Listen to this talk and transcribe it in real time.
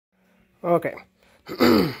Okay,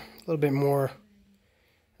 a little bit more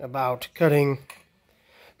about cutting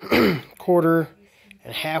quarter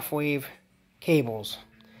and half wave cables.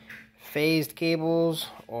 Phased cables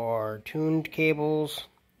or tuned cables.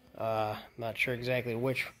 Not sure exactly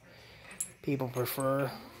which people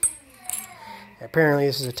prefer. Apparently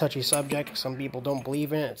this is a touchy subject. Some people don't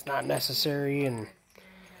believe in it. It's not necessary, and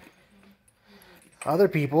other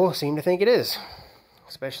people seem to think it is.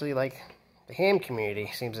 Especially like the ham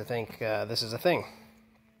community seems to think this is a thing.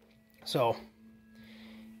 So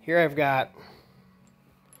here I've got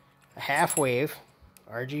a half wave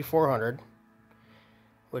RG400,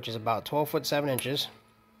 which is about 12 foot 7 inches,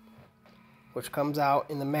 which comes out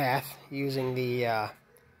in the math using the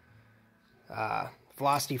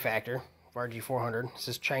velocity factor of RG400. This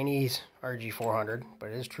is Chinese RG400, but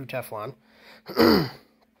it is true Teflon. And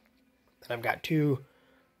I've got two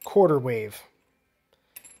quarter wave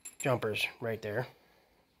jumpers right there.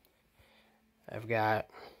 I've got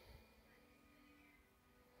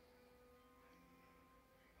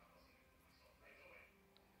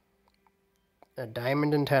a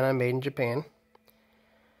diamond antenna made in Japan,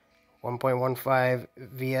 1.15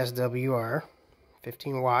 VSWR,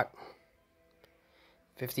 15 watt,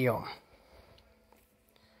 50 ohm.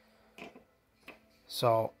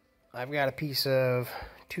 So I've got a piece of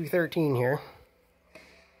 213 here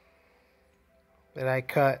that I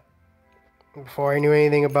cut before I knew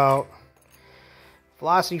anything about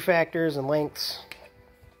velocity factors and lengths,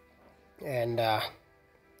 and I'll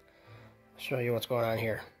show you what's going on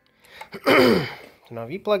here. So now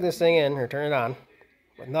if you plug this thing in or turn it on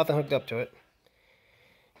with nothing hooked up to it,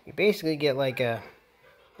 you basically get like an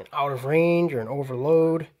out of range or an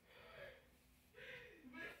overload,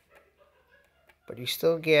 but you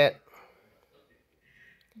still get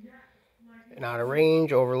an out of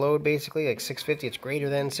range overload, basically like 650. It's greater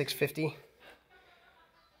than 650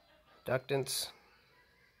 ductance.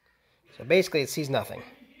 So basically it sees nothing,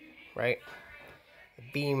 right? The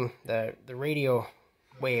beam, the radio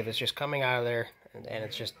wave is just coming out of there, and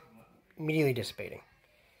it's just immediately dissipating,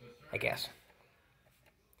 I guess.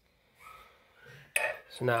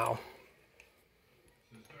 So now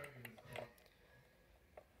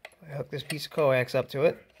I hook this piece of coax up to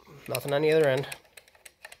it, nothing on the other end.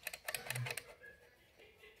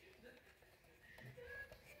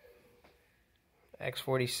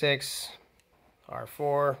 X46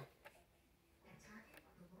 R4.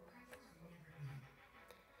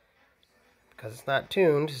 Because it's not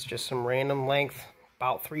tuned, it's just some random length,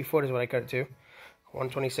 about 3 foot is what I cut it to.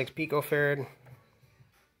 126 picofarad,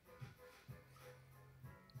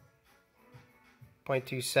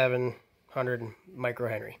 0.2700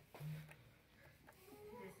 microhenry.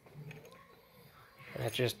 And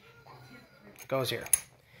it just goes here.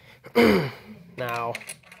 Now,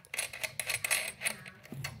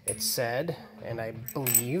 it said, and I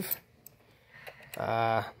believe,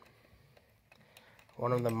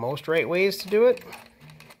 one of the most right ways to do it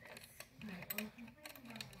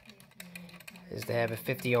is to have a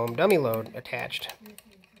 50 ohm dummy load attached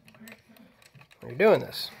when you're doing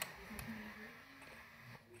this.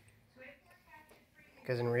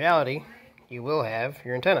 Because in reality, you will have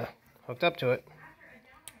your antenna hooked up to it,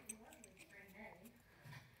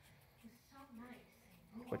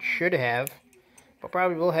 which should have, but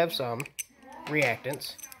probably will have some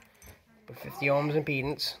reactance, but 50 ohms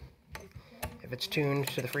impedance if it's tuned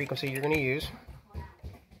to the frequency you're going to use.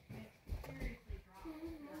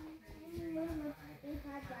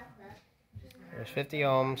 There's 50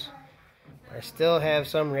 ohms, but I still have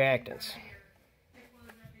some reactance.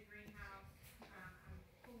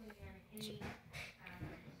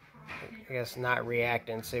 I guess not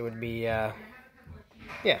reactance, it would be, yeah,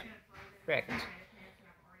 reactance.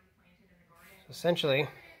 So essentially,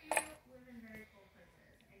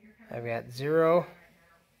 I've got zero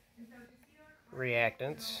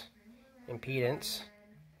reactance, impedance,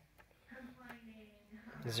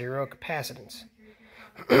 zero capacitance.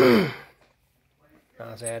 Now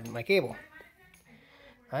let's add my cable.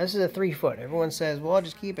 Now this is a 3 foot. Everyone says, well, I'll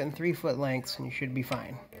just keep it in 3 foot lengths and you should be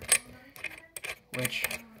fine. Which,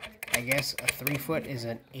 I guess a 3 foot is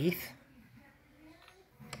an eighth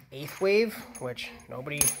wave, which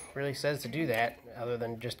nobody really says to do that other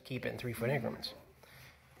than just keep it in 3 foot increments.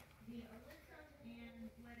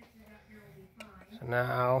 So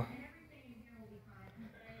now,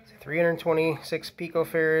 326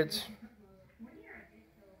 picofarads,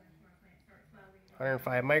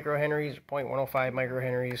 105 microhenries, 0.105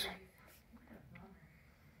 microhenries,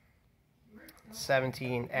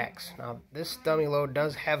 17x. Now, this dummy load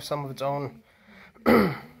does have some of its own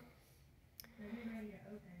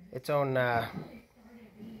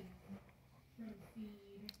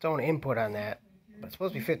own input on that, but it's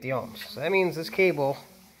supposed to be 50 ohms. So that means this cable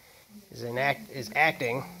is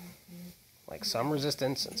acting like some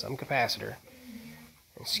resistance and some capacitor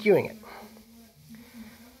and skewing it.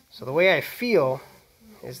 So the way I feel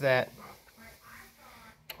is that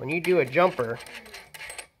when you do a jumper,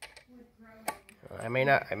 I may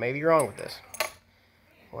be wrong with this.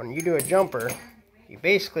 When you do a jumper, you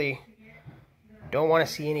basically don't want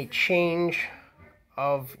to see any change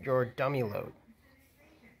of your dummy load.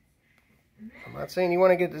 I'm not saying you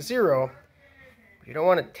want to get to 0, but you don't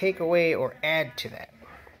want to take away or add to that.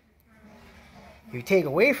 If you take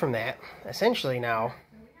away from that, essentially now,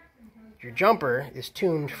 your jumper is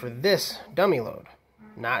tuned for this dummy load,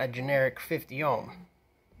 not a generic 50 ohm,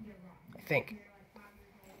 I think.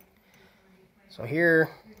 So here,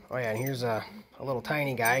 oh yeah, and here's a little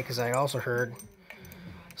tiny guy, because I also heard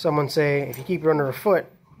someone say if you keep it under a foot,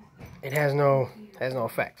 it has no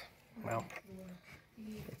effect. Well,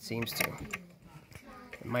 it seems to.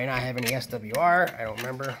 It might not have any SWR. I don't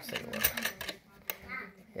remember. Let's take a look.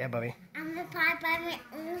 Yeah, Bubby. I'm gonna fly by my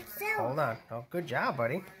own self. Hold on. Oh, good job,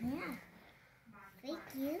 buddy. Yeah. Thank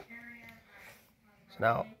you. So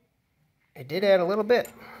now, it did add a little bit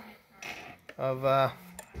of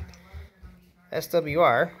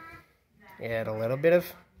SWR. It had a little bit of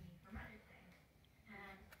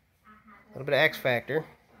X factor,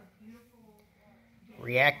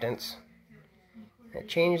 reactance. It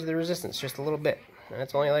changed the resistance just a little bit, and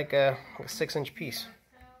it's only like a 6-inch piece.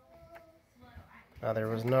 Now there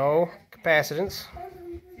was no capacitance.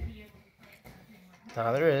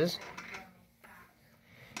 Now there is.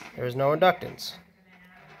 There is no inductance.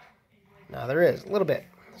 Now there is a little bit.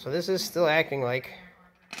 So this is still acting like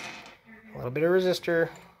a little bit of resistor,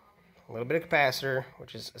 a little bit of capacitor,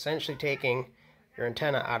 which is essentially taking your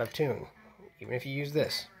antenna out of tune, even if you use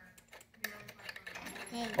this.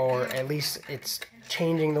 Or at least it's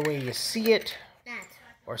changing the way you see it,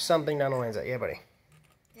 or something down the lines of that. Yeah, buddy.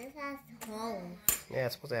 This has holes. Yeah,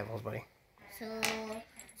 it's supposed to have holes, buddy. So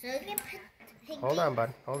you can put... Hold on,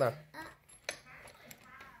 bud. Hold on.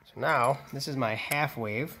 So now, this is my half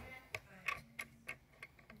wave.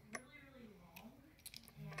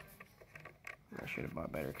 I should have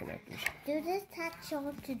bought better connectors. Do this touch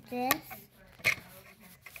onto this?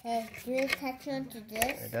 Hey, do this touch onto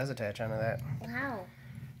this? It does attach onto that. Wow.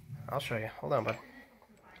 I'll show you. Hold on, bud.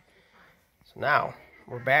 So now,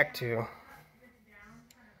 we're back to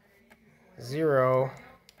 0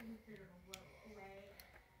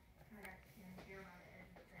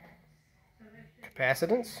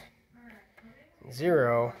 capacitance,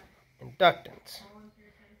 0 inductance.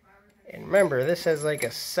 And remember, this has like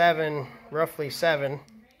a 7, roughly 7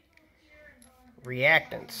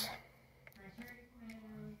 reactance.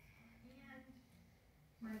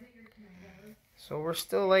 So we're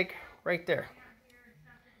still like right there.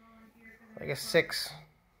 Like a 6.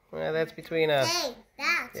 Well, that's between a... Hey,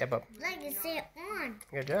 that's... Yeah, bub. Like you see it on.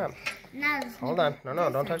 Good job. Now, Hold on. No,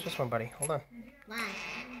 don't touch this one, buddy. Hold on. Why?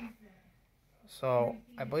 So,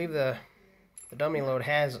 I believe the dummy load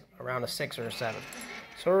has around a 6 or a 7.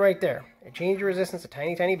 So we're right there. It changed the resistance a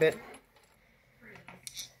tiny, tiny bit.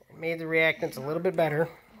 It made the reactance a little bit better.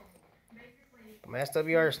 But my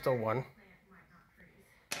SWR is still 1.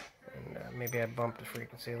 And maybe I bumped the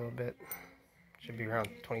frequency a little bit. Should be around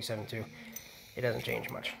 27.2. It doesn't change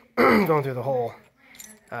much. Going through the whole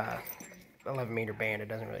 11 meter band, it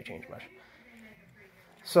doesn't really change much.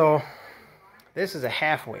 So, this is a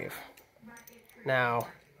half wave. Now,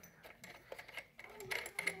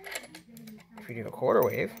 if you do a quarter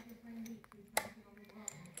wave,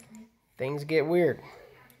 things get weird.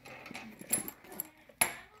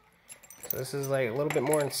 So this is like a little bit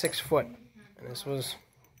more than 6 foot. And this was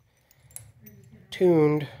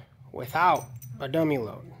tuned without a dummy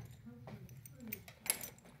load.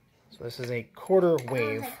 So this is a quarter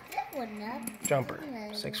wave jumper,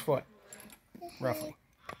 6 foot, roughly.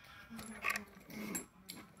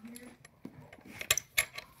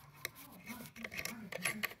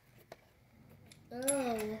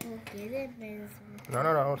 No,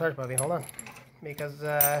 don't touch, Bubby. Hold on. Because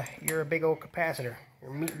you're a big old capacitor.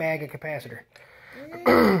 You're a meat bag of capacitor.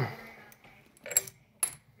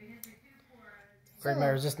 Where'd my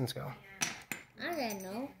resistance go? I don't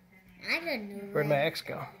know. Where'd my X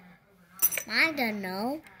go? I don't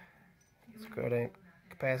know. Let's go to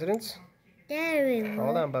capacitance. There we go.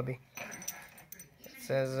 Hold on, Bubby. It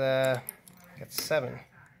says it's 7.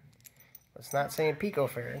 It's not saying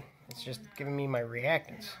picofarad. It's just giving me my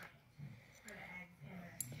reactance.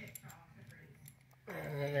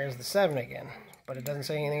 And then there's the 7 again. But it doesn't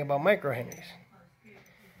say anything about microhenries.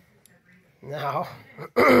 Now,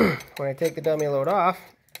 when I take the dummy load off,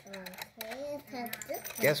 Okay, let's have this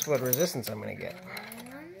Guess what resistance I'm going to get?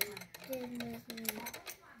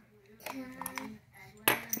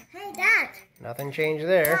 Hey, Dad. Nothing changed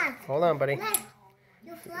there. Dad. Hold on, buddy. Dad,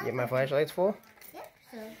 your Get my flashlight's full? Yep,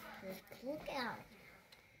 so just look out.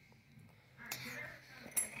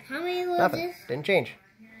 How many loads Nothing. is? Didn't change.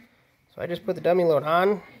 So I just put the dummy load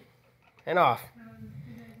on and off.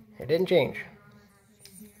 It didn't change.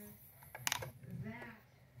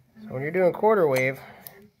 So when you're doing quarter wave,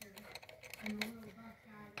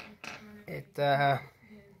 I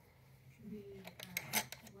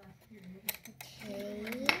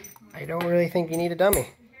don't really think you need a dummy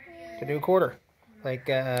to do a quarter. Like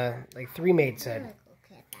 3-Mate said.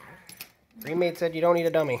 3-Mate said you don't need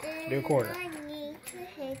a dummy to do a quarter.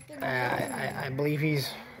 I believe he's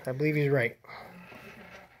right.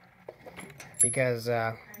 Because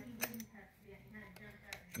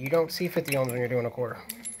you don't see 50 ohms when you're doing a quarter.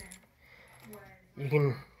 You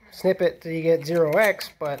can snip it till you get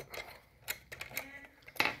 0x, but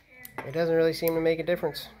it doesn't really seem to make a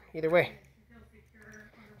difference either way.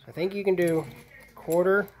 So I think you can do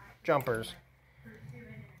quarter jumpers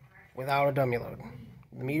without a dummy load.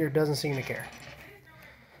 The meter doesn't seem to care.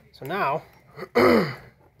 So now,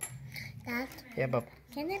 Dad, yeah, but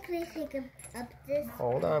can I please take up this?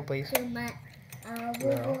 Hold on, please. To my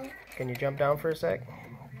No. Can you jump down for a sec?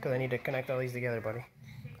 Because I need to connect all these together, buddy.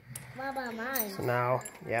 What about mine? So now,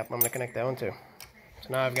 yep, I'm going to connect that one too. So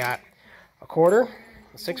now I've got a quarter,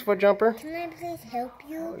 a 6-foot jumper. Can I please help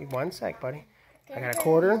you? 1 sec, buddy. I got a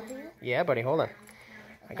quarter. Yeah, buddy, hold on.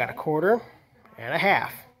 I got a quarter and a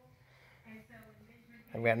half.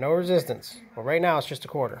 I've got no resistance. Well, right now it's just a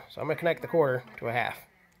quarter. So I'm going to connect the quarter to a half.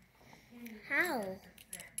 How?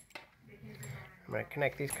 I'm going to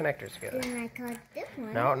connect these connectors together. Can I cut this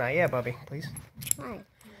one? No, not yet, Bubby, please. Why?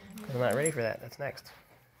 Because I'm not ready for that. That's next.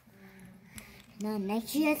 No,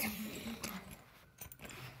 next year.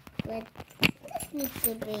 But this needs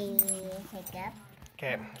to be hooked up.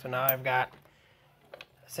 Okay, so now I've got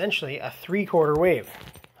essentially a 3/4 wave.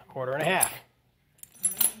 A quarter and a half.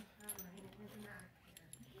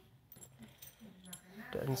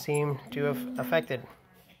 Doesn't seem to have affected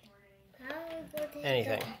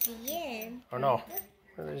anything. Oh no,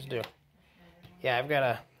 what did this do? Yeah, I've got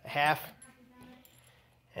a half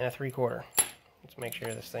and a 3/4. Let's make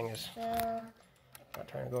sure this thing is not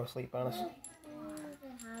trying to go to sleep on us.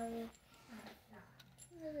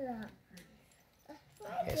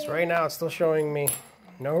 Okay, so right now it's still showing me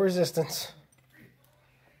no resistance.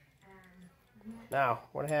 Now,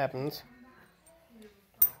 what happens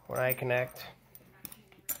when I connect?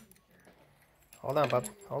 Hold on, bub.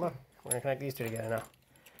 Hold on. We're going to connect these two together now.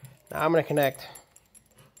 Now I'm going to connect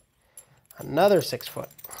another 6-foot.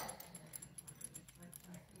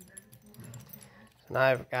 So now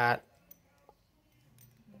I've got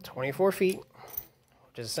 24 feet,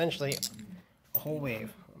 which is essentially a whole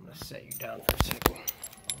wave. I'm going to set you down for a second.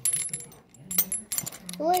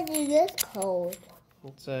 What is this called?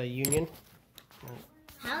 It's a union.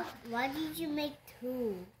 Why did you make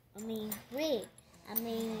 2? I mean 3. I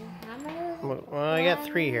mean, how many? Well, I got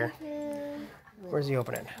 3 here. Where's the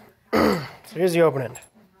open end? So here's the open end.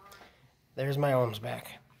 There's my ohms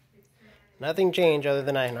back. Nothing changed other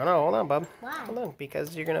than no, hold on, bub. Why? Hold on,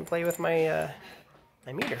 because you're gonna play with my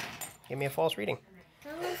my meter. Give me a false reading.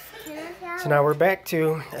 So now we're back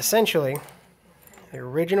to essentially the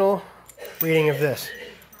original reading of this.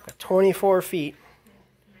 24 feet,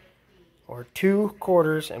 or 2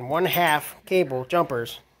 quarters and 1/2 cable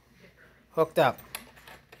jumpers hooked up.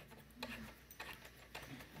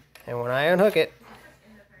 And when I unhook it,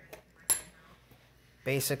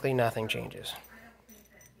 basically nothing changes.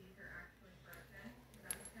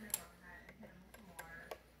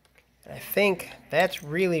 I think that's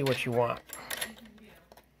really what you want.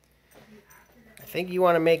 I think you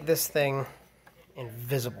want to make this thing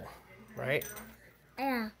invisible, right?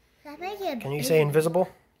 Yeah. Can you say invisible?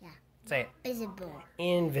 Yeah. Say it. Visible.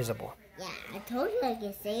 Invisible. Yeah, I told you I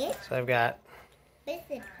could say it. So I've got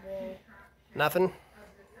Visible. nothing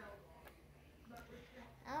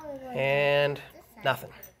and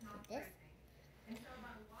nothing.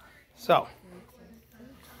 So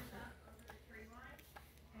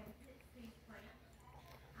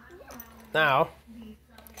now,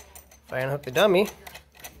 if I unhook the dummy,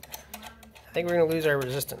 I think we're going to lose our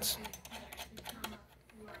resistance.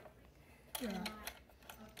 So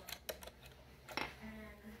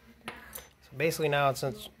basically now,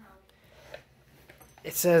 since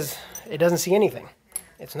it says it doesn't see anything.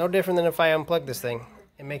 It's no different than if I unplug this thing.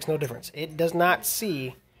 It makes no difference. It does not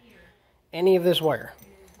see any of this wire.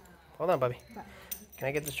 Hold on, Bubby. Can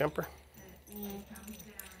I get this jumper? Yeah.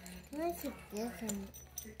 Can I take this and...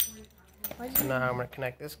 So now I'm going to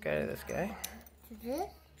connect this guy to this guy. To this?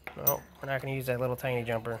 No, we're not going to use that little tiny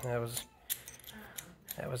jumper. That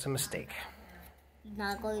was a mistake.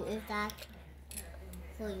 Not going to use that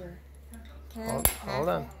for you. Hold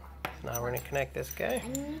on. Now we're going to connect this guy. I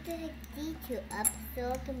need to hook these two up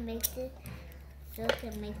so I can make this, so I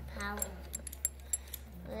can make power.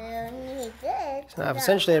 Well, need this. So now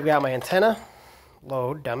essentially I've got my antenna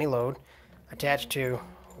load, dummy load, attached to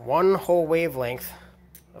one whole wavelength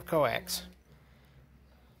of coax.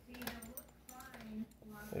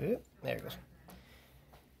 Oop, there it goes.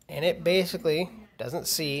 And it basically doesn't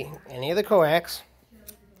see any of the coax.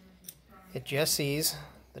 It just sees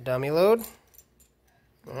the dummy load.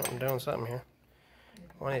 Oh, I'm doing something here.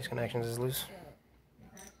 One of these connections is loose.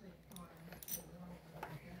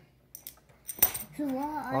 So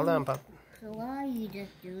Hold on, pup. So why you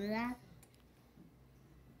just do that?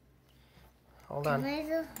 Hold on. Can I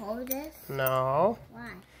just hold this? No.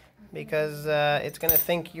 Why? Because it's going to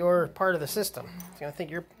think you're part of the system. It's going to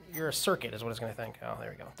think you're a circuit is what it's going to think. Oh,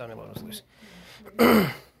 there we go. Dummy load was loose.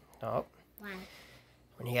 Oh. Why?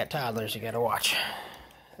 When you got toddlers, you got to watch.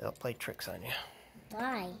 They'll play tricks on you.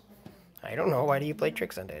 Why? I don't know. Why do you play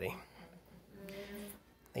tricks on Daddy?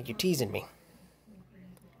 I think you're teasing me.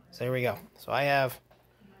 So here we go. So I have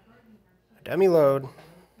a dummy load,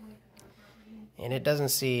 and it doesn't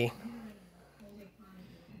see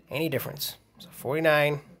any difference. So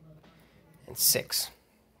 49 and 6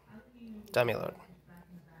 dummy load.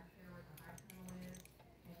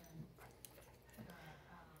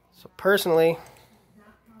 So personally,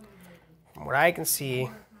 from what I can see,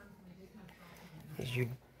 is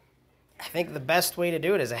I think the best way to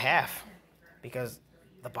do it is a half, because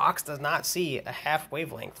the box does not see a half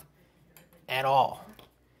wavelength at all.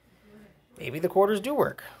 Maybe the quarters do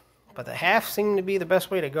work, but the half seem to be the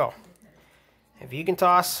best way to go. If you can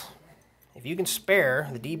spare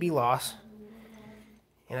the dB loss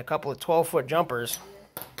in a couple of 12-foot jumpers,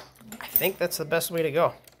 I think that's the best way to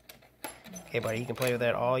go. Okay, buddy, you can play with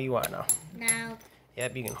that all you want now. Now.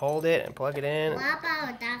 Yep, you can hold it and plug it in. What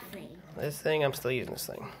about that thing? This thing, I'm still using this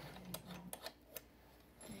thing.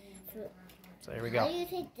 So here we go. How do you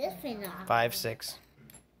take this thing off? 5, 6.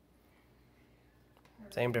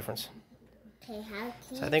 Same difference. Okay, how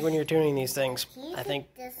can So I think when you're tuning these things, I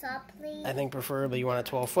think this off, please? preferably you want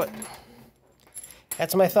a 12-foot.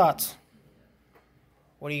 That's my thoughts.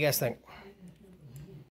 What do you guys think?